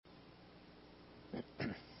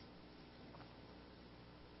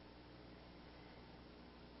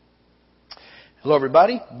Hello,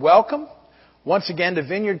 everybody. Welcome once again to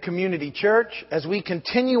Vineyard Community Church as we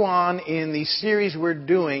continue on in the series we're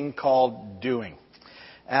doing called Doing.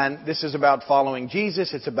 And this is about following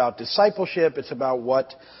Jesus. It's about discipleship. It's about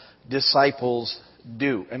what disciples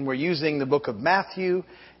do. And we're using the book of Matthew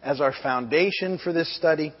as our foundation for this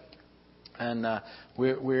study. And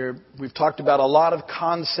we've talked about a lot of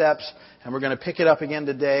concepts, and we're going to pick it up again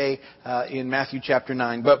today in Matthew chapter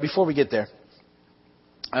 9. But before we get there,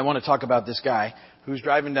 I want to talk about this guy who's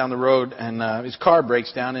driving down the road and his car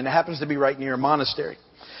breaks down, and it happens to be right near a monastery.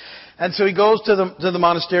 And so he goes to the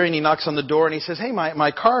monastery and he knocks on the door and he says, "Hey,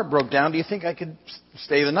 my car broke down. Do you think I could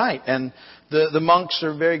stay the night?" And the monks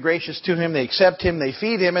are very gracious to him. They accept him, they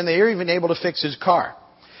feed him, and they're even able to fix his car.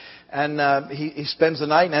 And he spends the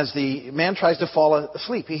night, and as the man tries to fall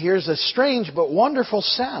asleep, he hears a strange but wonderful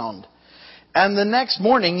sound. And the next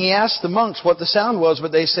morning he asks the monks what the sound was,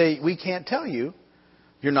 but they say, "We can't tell you.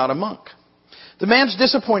 You're not a monk." The man's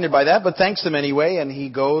disappointed by that, but thanks them anyway, and he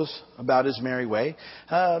goes about his merry way.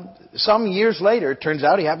 Some years later, it turns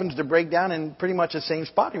out he happens to break down in pretty much the same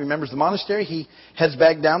spot. He remembers the monastery. He heads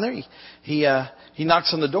back down there. He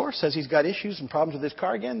knocks on the door, says he's got issues and problems with his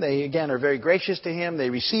car again. They, again, are very gracious to him.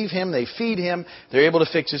 They receive him. They feed him. They're able to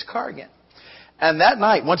fix his car again. And that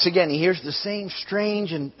night, once again, he hears the same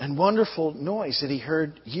strange and wonderful noise that he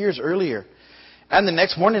heard years earlier. And the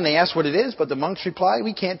next morning they ask what it is, but the monks reply,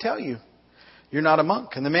 "We can't tell you. You're not a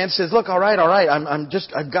monk." And the man says, "Look, all right.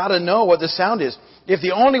 I've got to know what the sound is. If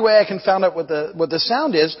the only way I can find out what the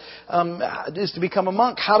sound is to become a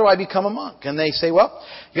monk, how do I become a monk?" And they say, "Well,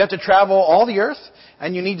 you have to travel all the earth,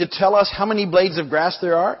 and you need to tell us how many blades of grass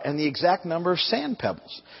there are and the exact number of sand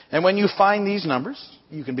pebbles. And when you find these numbers,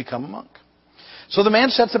 you can become a monk." So the man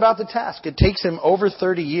sets about the task. It takes him over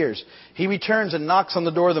 30 years. He returns and knocks on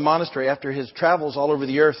the door of the monastery after his travels all over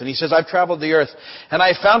the earth. And he says, "I've traveled the earth, and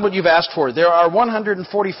I found what you've asked for. There are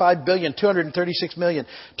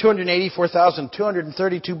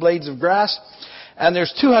 145,236,284,232 blades of grass. And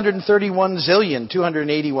there's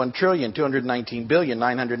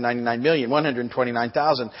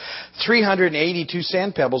 231,219,999,129,382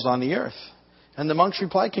 sand pebbles on the earth." And the monks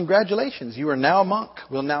reply, "Congratulations, you are now a monk.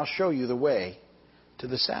 We'll now show you the way to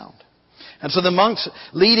the sound." And so the monks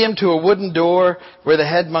lead him to a wooden door where the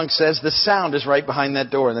head monk says, "The sound is right behind that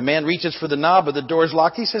door." And the man reaches for the knob, but the door is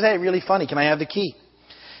locked. He says, "Hey, really funny. Can I have the key?"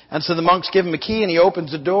 And so the monks give him a key, and he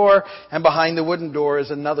opens the door, and behind the wooden door is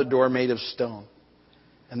another door made of stone.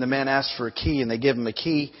 And the man asks for a key, and they give him a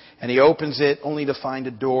key, and he opens it only to find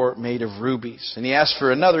a door made of rubies. And he asks for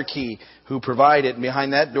another key, who provide it, and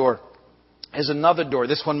behind that door is another door,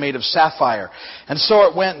 this one made of sapphire. And so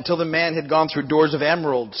it went until the man had gone through doors of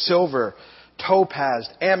emerald, silver, topaz,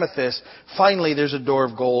 amethyst. Finally, there's a door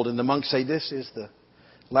of gold. And the monks say, "This is the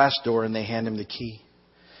last door," and they hand him the key.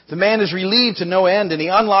 The man is relieved to no end, and he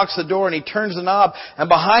unlocks the door and he turns the knob. And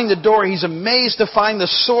behind the door, he's amazed to find the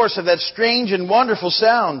source of that strange and wonderful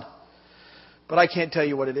sound. "But I can't tell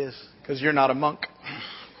you what it is, because you're not a monk."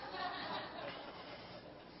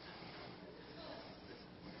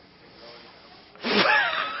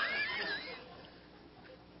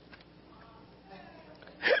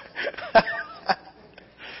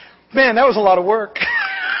 Man, that was a lot of work.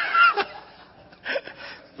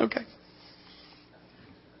 Okay.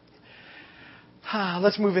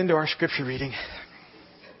 Let's move into our scripture reading.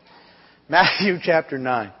 Matthew chapter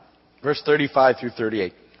 9, verse 35 through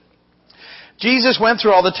 38. Jesus went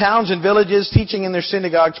through all the towns and villages, teaching in their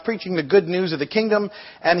synagogues, preaching the good news of the kingdom,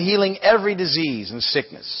 and healing every disease and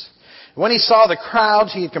sickness. When he saw the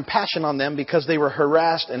crowds, he had compassion on them because they were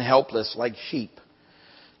harassed and helpless like sheep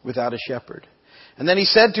without a shepherd. And then he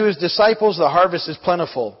said to his disciples, "The harvest is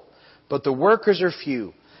plentiful, but the workers are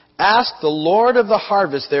few. Ask the Lord of the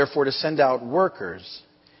harvest, therefore, to send out workers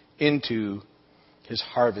into his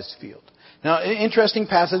harvest field." Now, an interesting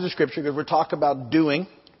passage of Scripture, because we're talking about doing,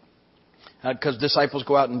 because disciples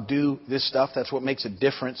go out and do this stuff. That's what makes a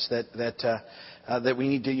difference, that we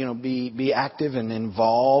need to, be active and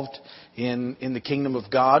involved in the kingdom of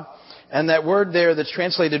God. And that word there that's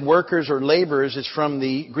translated workers or laborers is from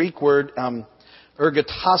the Greek word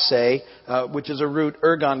ergotase, which is a root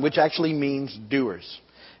ergon, which actually means doers.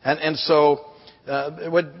 And so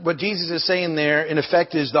what Jesus is saying there, in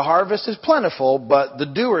effect, is the harvest is plentiful, but the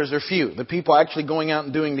doers are few. The people actually going out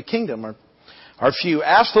and doing the kingdom are few.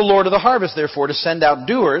 Ask the Lord of the harvest, therefore, to send out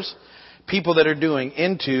doers, people that are doing,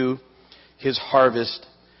 into his harvest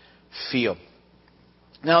field.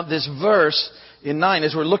 Now, this verse in 9,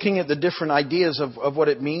 as we're looking at the different ideas of what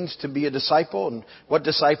it means to be a disciple and what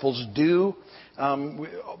disciples do,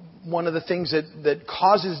 one of the things that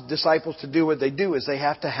causes disciples to do what they do is they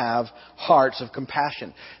have to have hearts of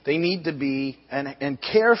compassion. They need to be and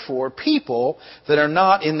care for people that are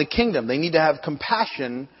not in the kingdom. They need to have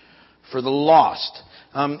compassion for the lost.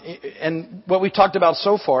 And what we've talked about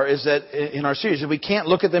so far is that in our series, we can't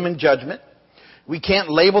look at them in judgment. We can't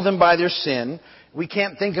label them by their sin. We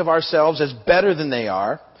can't think of ourselves as better than they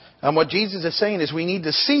are. What Jesus is saying is we need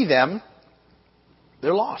to see them.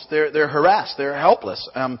 They're lost. They're harassed. They're helpless.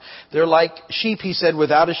 They're like sheep, he said,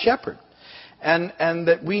 without a shepherd. And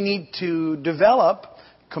that we need to develop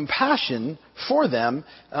compassion for them,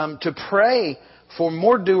 to pray for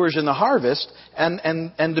more doers in the harvest,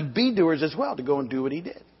 and to be doers as well, to go and do what he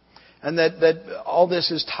did. And that all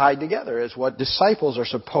this is tied together as what disciples are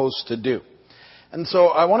supposed to do. And so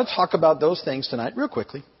I want to talk about those things tonight real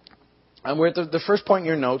quickly. And we're at the first point in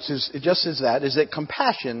your notes is that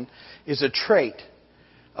compassion is a trait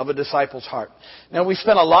of a disciple's heart. Now, we've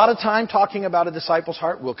spent a lot of time talking about a disciple's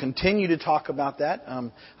heart. We'll continue to talk about that.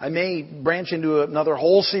 I may branch into another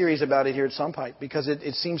whole series about it here at some point, because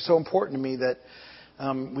it seems so important to me that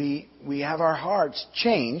we have our hearts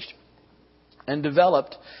changed and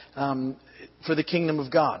developed for the kingdom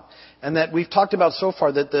of God. And that we've talked about so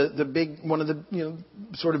far that one of the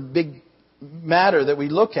sort of big matter that we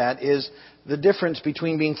look at is the difference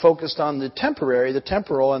between being focused on the temporary, the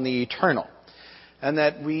temporal, and the eternal. And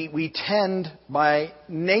that we tend by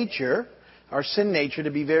nature, our sin nature,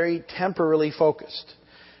 to be very temporally focused.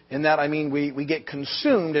 In that, I mean, we get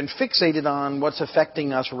consumed and fixated on what's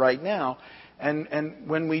affecting us right now. And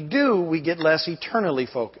when we do, we get less eternally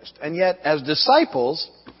focused. And yet, as disciples,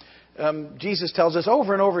 Jesus tells us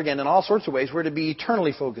over and over again in all sorts of ways we're to be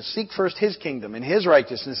eternally focused. Seek first His kingdom and His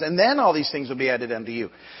righteousness, and then all these things will be added unto you.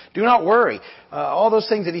 Do not worry. All those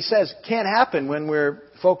things that He says can't happen when we're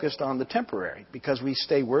focused on the temporary, because we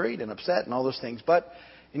stay worried and upset and all those things. But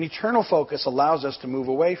an eternal focus allows us to move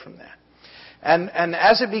away from that. And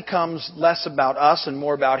as it becomes less about us and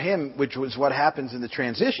more about Him, which was what happens in the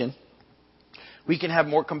transition, we can have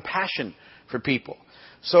more compassion for people.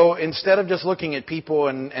 So instead of just looking at people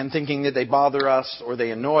and thinking that they bother us or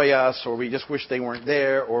they annoy us or we just wish they weren't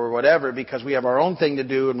there or whatever because we have our own thing to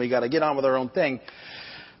do and we got to get on with our own thing,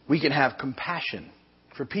 we can have compassion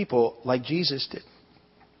for people like Jesus did.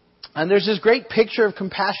 And there's this great picture of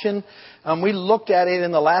compassion. We looked at it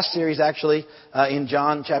in the last series, actually, in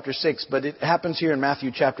John chapter 6, but it happens here in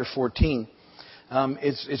Matthew chapter 14.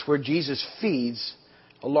 It's where Jesus feeds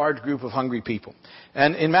a large group of hungry people.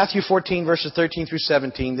 And in Matthew 14, verses 13 through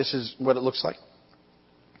 17, this is what it looks like.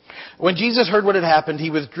 When Jesus heard what had happened,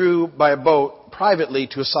 he withdrew by a boat privately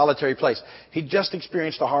to a solitary place. He'd just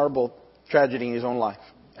experienced a horrible tragedy in his own life.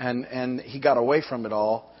 And he got away from it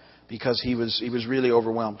all because he was really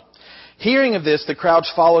overwhelmed. Hearing of this, the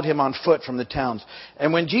crowds followed him on foot from the towns.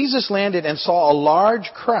 And when Jesus landed and saw a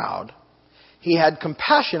large crowd, he had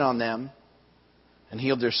compassion on them and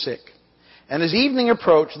healed their sick. And as evening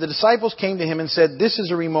approached, the disciples came to him and said, "This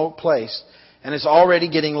is a remote place, and it's already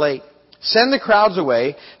getting late. Send the crowds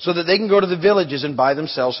away so that they can go to the villages and buy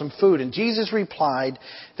themselves some food." And Jesus replied,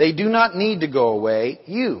 "They do not need to go away.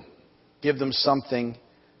 You give them something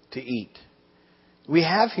to eat." "We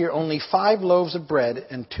have here only 5 loaves of bread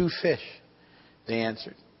and 2 fish," they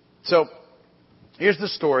answered. So, here's the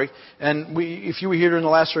story. And if you were here during the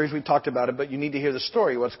last series, we talked about it, but you need to hear the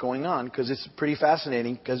story, what's going on, because it's pretty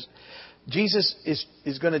fascinating, because Jesus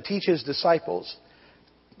is going to teach his disciples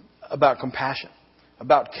about compassion,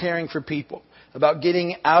 about caring for people, about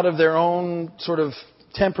getting out of their own sort of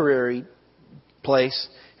temporary place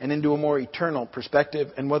and into a more eternal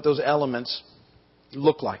perspective and what those elements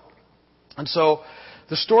look like. And so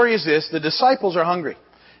the story is this. The disciples are hungry.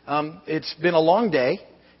 It's been a long day.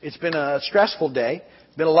 It's been a stressful day.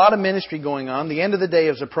 There's been a lot of ministry going on. The end of the day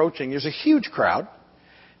is approaching. There's a huge crowd.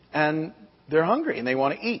 And they're hungry and they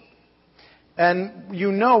want to eat. And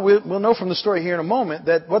we'll know from the story here in a moment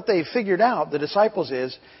that what they figured out, the disciples,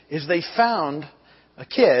 is they found a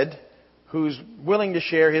kid who's willing to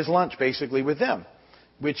share his lunch basically with them,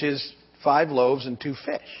 which is 5 loaves and 2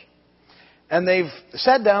 fish. And they've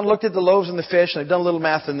sat down, looked at the loaves and the fish, and they've done a little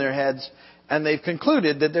math in their heads, and they've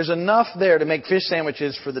concluded that there's enough there to make fish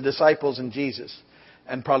sandwiches for the disciples and Jesus,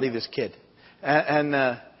 and probably this kid. And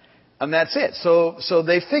that's it. So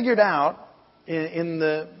they figured out in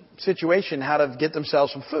the situation how to get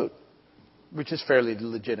themselves some food, which is fairly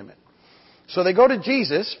legitimate. So they go to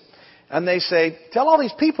Jesus and they say, "Tell all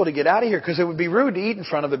these people to get out of here," because it would be rude to eat in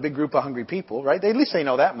front of a big group of hungry people, right? At least they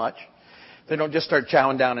know that much. They don't just start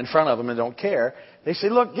chowing down in front of them and don't care. They say,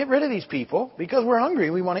 "Look, get rid of these people because we're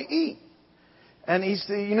hungry. We want to eat." And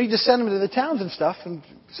you need to send them to the towns and stuff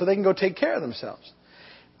so they can go take care of themselves.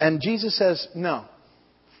 And Jesus says, no,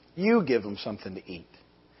 you give them something to eat.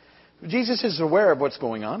 Jesus is aware of what's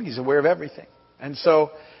going on. He's aware of everything. And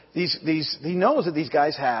so he knows that these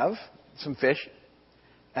guys have some fish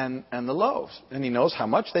and the loaves. And he knows how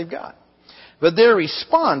much they've got. But their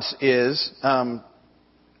response is, how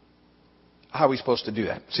are we supposed to do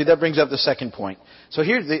that? See, that brings up the second point. So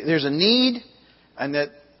here, there's a need, and that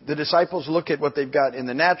the disciples look at what they've got in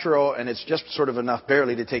the natural, and it's just sort of enough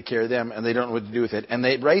barely to take care of them, and they don't know what to do with it. And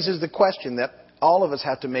it raises the question that all of us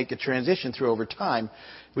have to make a transition through over time,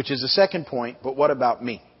 which is the second point, but what about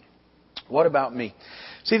me? What about me?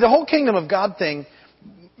 See, the whole kingdom of God thing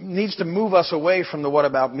needs to move us away from the what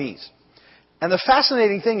about me's. And the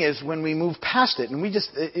fascinating thing is when we move past it, and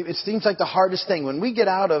it seems like the hardest thing, when we get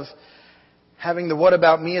out of having the what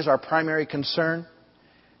about me as our primary concern,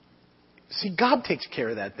 see, God takes care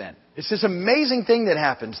of that then. It's this amazing thing that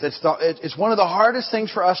happens. It's one of the hardest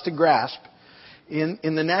things for us to grasp in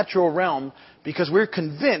the natural realm, because we're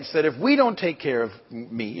convinced that if we don't take care of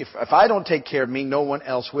me, if I don't take care of me, no one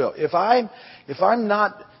else will. If I'm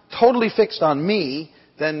not totally fixed on me,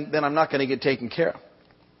 then I'm not going to get taken care of.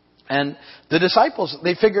 And the disciples,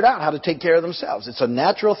 they figured out how to take care of themselves. It's a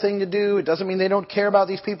natural thing to do. It doesn't mean they don't care about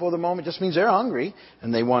these people at the moment. It just means they're hungry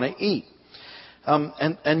and they want to eat.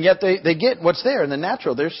 And yet they get what's there in the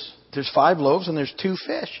natural. There's 5 loaves and there's 2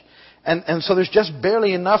 fish. And so there's just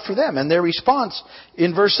barely enough for them. And their response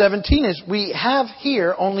in verse 17 is, we have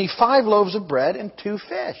here only 5 loaves of bread and 2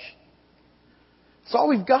 fish. That's all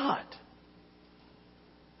we've got.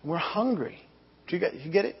 We're hungry. Do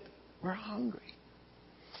you get it? We're hungry.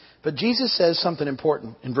 But Jesus says something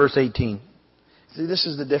important in verse 18. See, this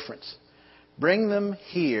is the difference. Bring them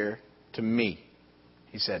here to me.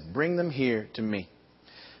 He said, bring them here to me.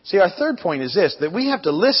 See, our third point is this, that we have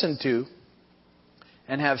to listen to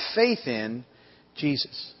and have faith in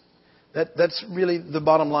Jesus. That's really the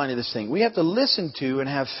bottom line of this thing. We have to listen to and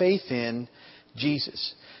have faith in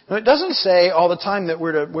Jesus. Now, it doesn't say all the time that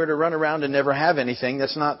we're to run around and never have anything.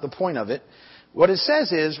 That's not the point of it. What it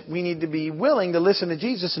says is we need to be willing to listen to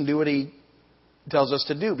Jesus and do what He tells us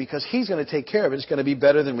to do, because He's going to take care of it. It's going to be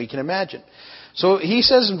better than we can imagine. So He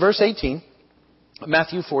says in verse 18,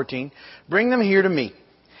 Matthew 14, bring them here to me.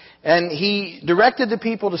 And He directed the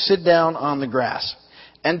people to sit down on the grass.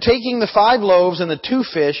 And taking the 5 loaves and the 2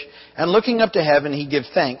 fish, and looking up to heaven, He gave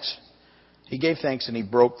thanks. He gave thanks and He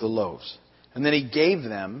broke the loaves. And then He gave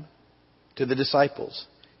them to the disciples.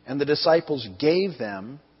 And the disciples gave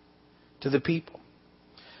them to the people.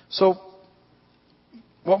 So,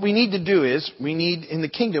 what we need to do is, in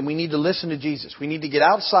the kingdom, we need to listen to Jesus. We need to get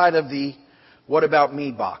outside of the what about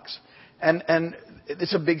me box. And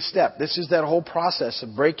it's a big step. This is that whole process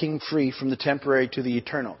of breaking free from the temporary to the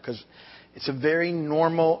eternal. Because it's a very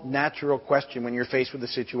normal, natural question when you're faced with a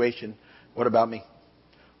situation. What about me?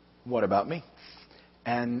 What about me?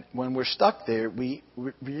 And when we're stuck there, we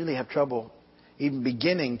really have trouble even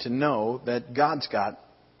beginning to know that God's got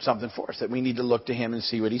something for us, that we need to look to Him and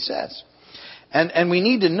see what He says. And we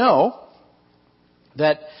need to know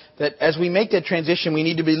that as we make that transition, we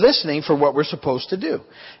need to be listening for what we're supposed to do.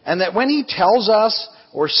 And that when He tells us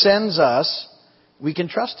or sends us, we can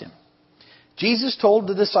trust Him. Jesus told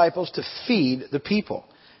the disciples to feed the people.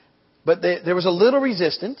 But there was a little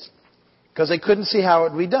resistance because they couldn't see how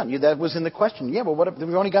it would be done. That was in the question. Yeah, but what if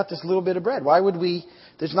we've only got this little bit of bread? Why would we?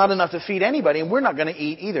 There's not enough to feed anybody, and we're not going to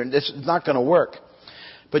eat either. This is not going to work.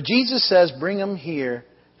 But Jesus says, bring them here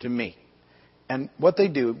to me. And what they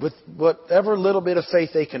do, with whatever little bit of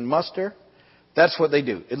faith they can muster, that's what they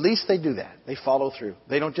do. At least they do that. They follow through.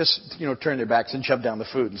 They don't just, turn their backs and shove down the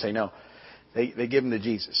food and say no. They give them to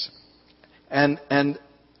Jesus. And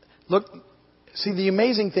look, see, the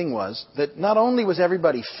amazing thing was that not only was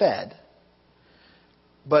everybody fed,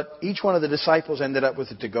 but each one of the disciples ended up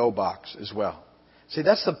with a to-go box as well. See,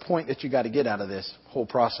 that's the point that you got to get out of this whole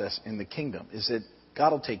process in the kingdom, is that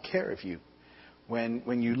God will take care of you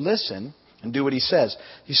when you listen and do what He says.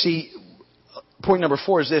 You see, point number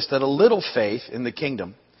 4 is this, that a little faith in the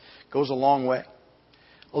kingdom goes a long way.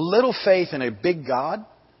 A little faith in a big God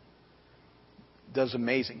does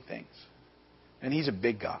amazing things. And He's a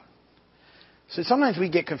big God. So sometimes we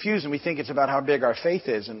get confused and we think it's about how big our faith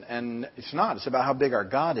is, and it's not. It's about how big our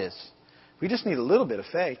God is. We just need a little bit of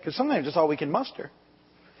faith, because sometimes that's all we can muster.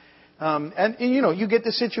 And you get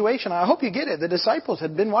the situation. I hope you get it. The disciples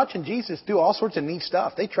had been watching Jesus do all sorts of neat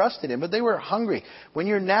stuff. They trusted Him, but they were hungry. When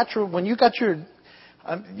you got your,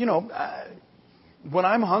 when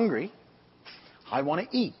I'm hungry, I want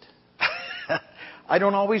to eat. I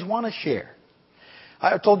don't always want to share.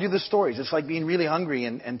 I've told you the stories. It's like being really hungry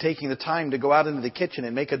and taking the time to go out into the kitchen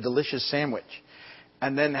and make a delicious sandwich.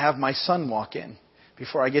 And then have my son walk in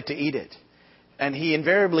before I get to eat it. And he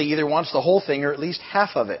invariably either wants the whole thing or at least half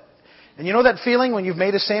of it. And you know that feeling when you've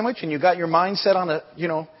made a sandwich and you got your mind set on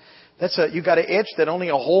you got an itch that only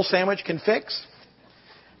a whole sandwich can fix?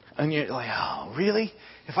 And you're like, oh, really?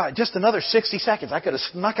 If I just another 60 seconds, I could have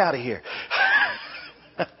snuck out of here.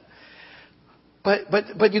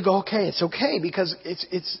 But you go, okay, it's okay because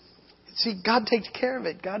see, God takes care of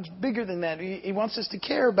it. God's bigger than that. He wants us to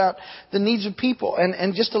care about the needs of people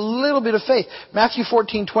and just a little bit of faith. Matthew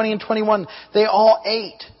 14:20 and 21, they all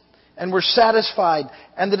ate and were satisfied.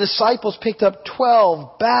 And the disciples picked up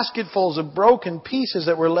 12 basketfuls of broken pieces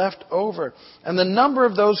that were left over. And the number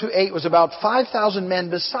of those who ate was about 5,000 men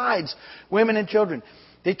besides women and children.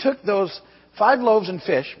 They took those 5 loaves and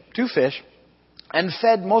 2 fish, and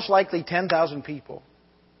fed most likely 10,000 people.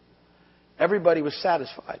 Everybody was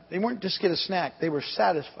satisfied. They weren't just get a snack. They were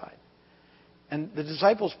satisfied. And the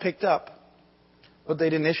disciples picked up what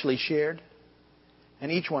they'd initially shared.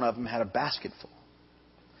 And each one of them had a basketful.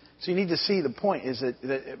 So you need to see the point is that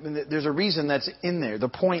there's a reason that's in there. The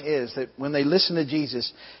point is that when they listened to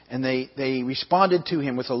Jesus and they responded to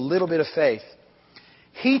Him with a little bit of faith,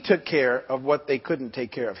 He took care of what they couldn't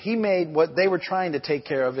take care of. He made what they were trying to take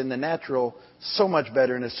care of in the natural so much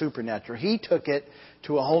better in the supernatural. He took it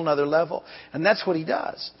to a whole nother level. And that's what He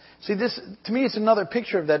does. See, this, to me, it's another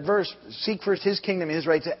picture of that verse. Seek first His kingdom and His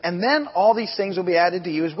rights, and then all these things will be added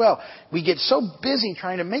to you as well. We get so busy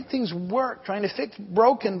trying to make things work, trying to fix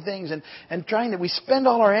broken things, and trying that we spend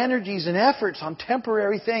all our energies and efforts on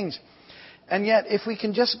temporary things. And yet, if we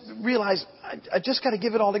can just realize, I just got to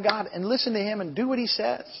give it all to God and listen to Him and do what He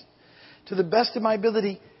says to the best of my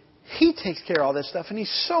ability, He takes care of all this stuff, and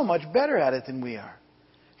He's so much better at it than we are.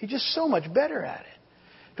 He's just so much better at it.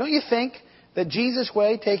 Don't you think that Jesus'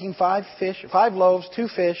 way, taking 5 loaves, 2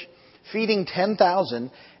 fish, feeding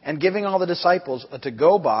 10,000, and giving all the disciples a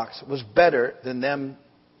to-go box was better than them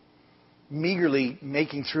meagerly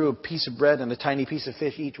making through a piece of bread and a tiny piece of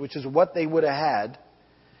fish each, which is what they would have had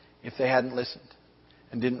if they hadn't listened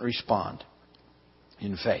and didn't respond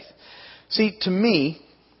in faith. See, to me,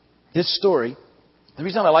 this story, the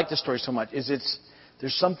reason I like this story so much is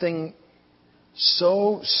there's something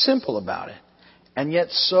so simple about it and yet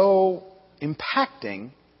so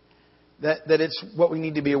impacting that it's what we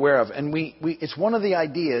need to be aware of. And it's one of the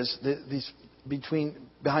ideas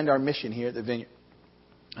behind our mission here at the Vineyard.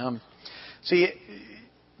 See,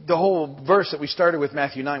 the whole verse that we started with,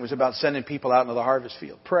 Matthew 9, was about sending people out into the harvest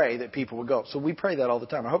field. Pray that people would go. So we pray that all the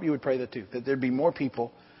time. I hope you would pray that too. That there'd be more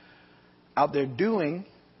people out there doing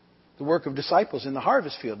the work of disciples in the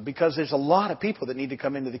harvest field. Because there's a lot of people that need to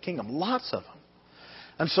come into the kingdom. Lots of them.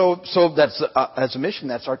 And so that's, as a mission,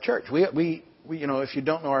 that's our church. We, if you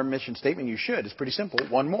don't know our mission statement, you should. It's pretty simple.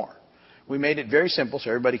 One more. We made it very simple so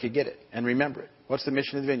everybody could get it and remember it. What's the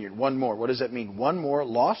mission of the Vineyard? One more. What does that mean? One more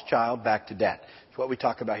lost child back to dad. It's what we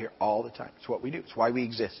talk about here all the time. It's what we do. It's why we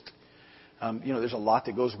exist. There's a lot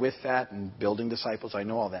that goes with that and building disciples. I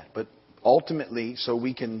know all that. But ultimately, so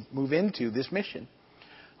we can move into this mission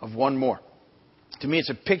of one more. To me,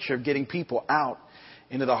 it's a picture of getting people out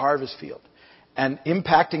into the harvest field and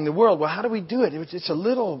impacting the world. Well, how do we do it? We're just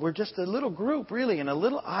a little group, really, in a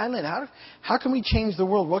little island. How can we change the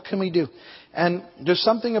world? What can we do? And there's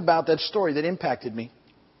something about that story that impacted me.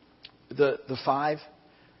 The 5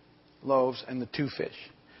 loaves and the 2 fish.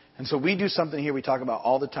 And so we do something here we talk about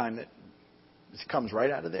all the time that comes right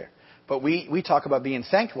out of there. But we talk about being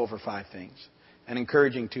thankful for 5 things and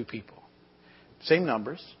encouraging 2 people. Same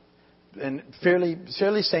numbers and fairly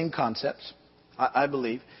same concepts, I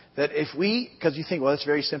believe. That because you think, well, that's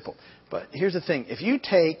very simple. But here's the thing. If you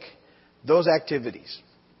take those activities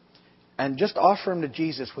and just offer them to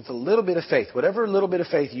Jesus with a little bit of faith, whatever little bit of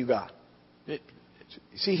faith you got.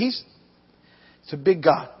 It's a big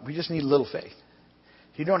God. We just need a little faith.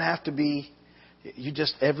 You don't have to you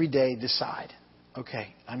just every day decide,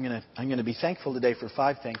 okay, I'm going to be thankful today for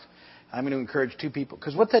 5 things. I'm going to encourage 2 people.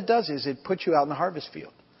 Because what that does is it puts you out in the harvest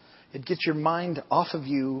field. It gets your mind off of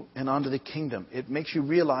you and onto the kingdom. It makes you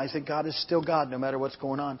realize that God is still God no matter what's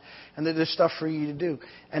going on. And that there's stuff for you to do.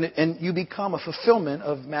 And you become a fulfillment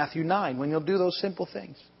of Matthew 9 when you'll do those simple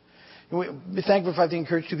things. Be thankful for 5 to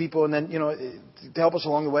encourage 2 people. And then, to help us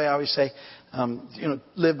along the way, I always say,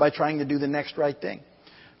 live by trying to do the next right thing.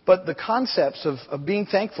 But the concepts of being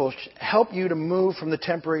thankful help you to move from the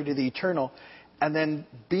temporary to the eternal. And then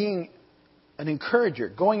being an encourager,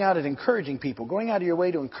 going out and encouraging people, going out of your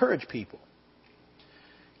way to encourage people,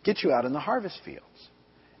 get you out in the harvest fields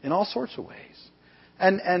in all sorts of ways.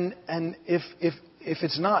 And if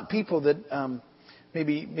it's not people that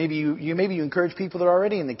Maybe you encourage people that are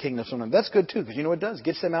already in the kingdom sometimes. That's good too, because you know what it does? It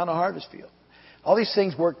gets them out in a harvest field. All these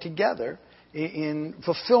things work together in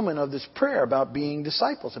fulfillment of this prayer about being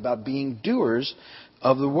disciples, about being doers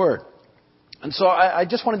of the word. And so I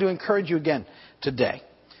just wanted to encourage you again today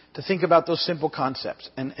to think about those simple concepts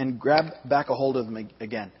and grab back a hold of them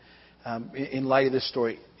again in light of this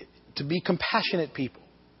story. To be compassionate people.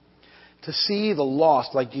 To see the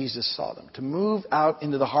lost like Jesus saw them. To move out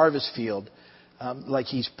into the harvest field like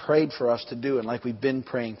He's prayed for us to do and like we've been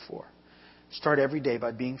praying for. Start every day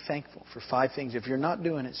by being thankful for 5 things. If you're not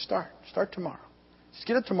doing it, start. Start tomorrow. Just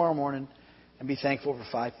get up tomorrow morning and be thankful for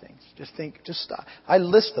 5 things. Just stop. I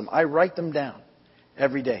list them. I write them down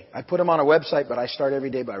every day. I put them on a website, but I start every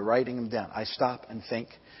day by writing them down. I stop and think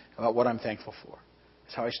about what I'm thankful for.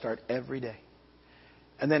 That's how I start every day.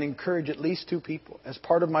 And then encourage at least 2 people as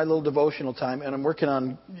part of my little devotional time. And I'm working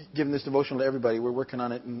on giving this devotional to everybody. We're working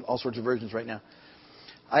on it in all sorts of versions right now.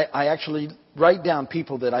 I actually write down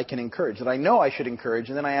people that I can encourage, that I know I should encourage,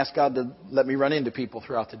 and then I ask God to let me run into people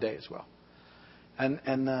throughout the day as well. And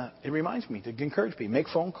it reminds me to encourage people, make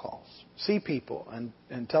phone calls, see people,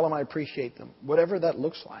 and tell them I appreciate them, whatever that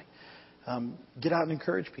looks like. Get out and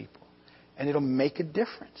encourage people, and it'll make a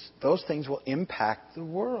difference. Those things will impact the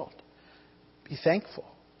world. Be thankful.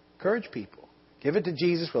 Encourage people. Give it to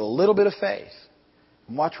Jesus with a little bit of faith,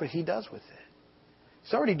 and watch what He does with it.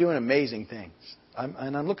 He's already doing amazing things.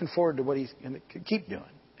 And I'm looking forward to what He's going to keep doing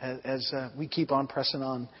as we keep on pressing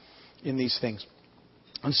on in these things.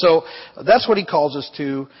 And so that's what He calls us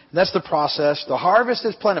to. That's the process. The harvest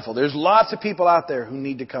is plentiful. There's lots of people out there who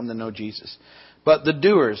need to come to know Jesus. But the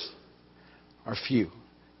doers are few.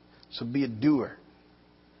 So be a doer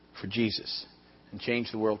for Jesus and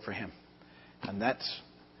change the world for Him. And that's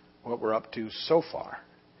what we're up to so far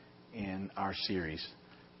in our series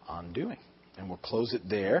on doing. And we'll close it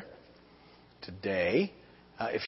there today. If